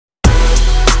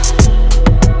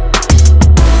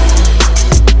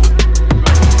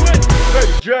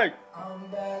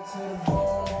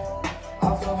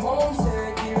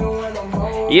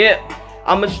Yeah,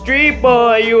 I'm a street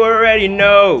boy, you already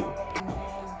know.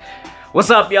 What's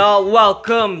up, y'all?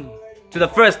 Welcome to the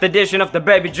first edition of the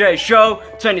Baby J Show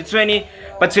 2020.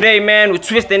 But today, man, we're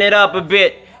twisting it up a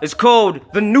bit. It's called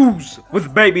The News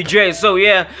with Baby J. So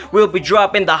yeah, we'll be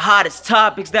dropping the hottest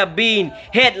topics that been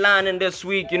headlining this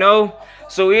week, you know.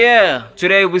 So yeah,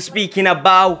 today we're speaking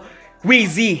about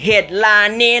Weezy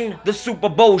headlining the Super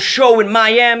Bowl show in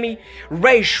Miami,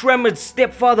 Rae Sremmurd's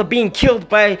stepfather being killed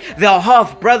by their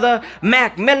half-brother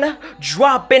Mac Miller,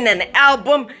 dropping an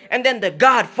album, and then the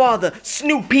Godfather,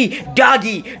 Snoopy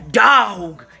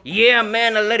Dogg. Yeah,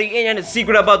 man, I let you in on a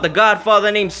secret about the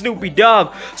Godfather named Snoopy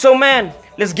Dogg. So man,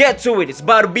 let's get to it. It's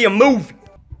about to be a movie.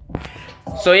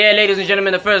 So yeah, ladies and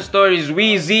gentlemen, the first story is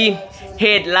Weezy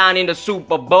headlining the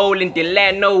Super Bowl in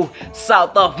Delano,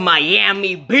 south of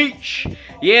Miami Beach.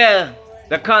 Yeah,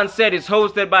 the concert is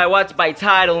hosted by by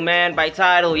Tidal, man. By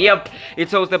Tidal, yep,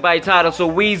 it's hosted by Tidal. So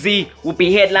Weezy will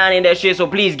be headlining that shit. So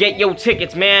please get your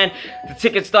tickets, man. The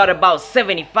tickets start about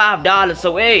 $75.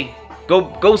 So hey,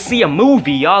 go see a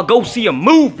movie, y'all. Go see a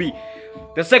movie.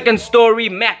 The second story,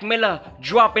 Mac Miller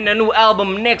dropping a new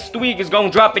album next week. It's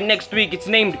gonna drop it next week. It's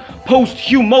named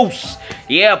Posthumous.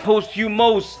 Yeah,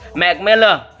 Posthumous. Mac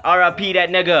Miller, R.I.P. that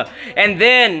nigga. And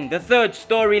then the third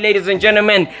story, ladies and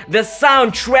gentlemen, the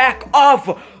soundtrack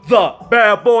of the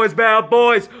Bad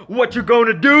Boys. What you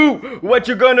gonna do? What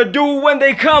you gonna do when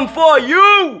they come for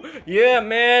you? Yeah,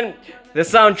 man. The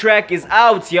soundtrack is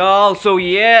out, y'all. So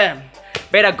yeah,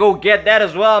 better go get that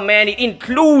as well, man. It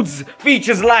includes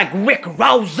features like Rick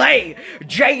Ross,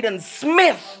 Jaden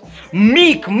Smith,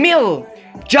 Meek Mill,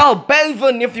 J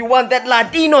Balvin if you want that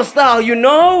Latino style, you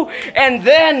know? And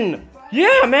then,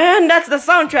 yeah, man, that's the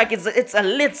soundtrack. It's a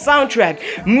lit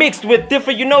soundtrack mixed with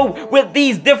different, you know, with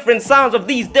these different sounds of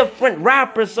these different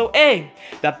rappers. So, hey,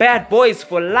 the Bad Boys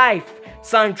for Life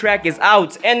soundtrack is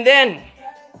out. And then,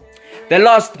 the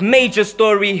last major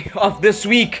story of this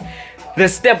week, the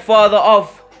stepfather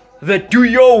of the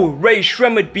duo Rae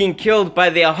Sremmurd being killed by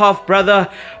their half-brother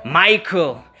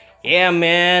Michael. Yeah,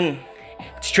 man,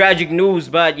 it's tragic news,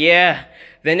 but yeah,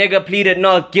 the nigga pleaded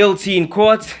not guilty in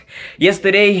court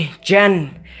yesterday,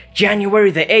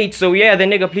 January the 8th. So yeah, the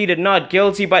nigga pleaded not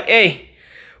guilty, but hey,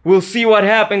 we'll see what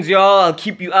happens, y'all. I'll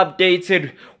keep you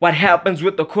updated what happens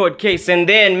with the court case. And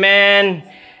then, man,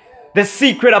 the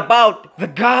secret about the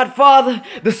Godfather,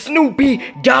 the Snoopy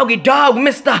Doggy Dog,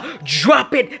 Mr.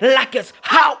 Drop It Like It's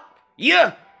Hot.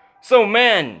 Yeah. So,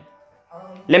 man,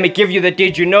 let me give you the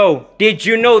did you know. Did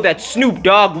you know that Snoop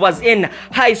Dogg was in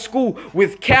high school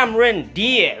with Cameron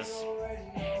Diaz?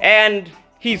 And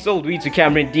he sold weed to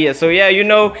Cameron Diaz. So, yeah, you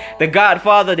know, the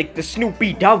Godfather, the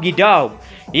Snoopy Doggy Dog.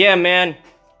 Yeah, man.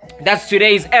 That's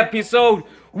today's episode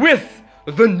with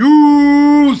The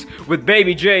News with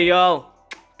Baby J, y'all.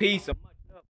 Peace.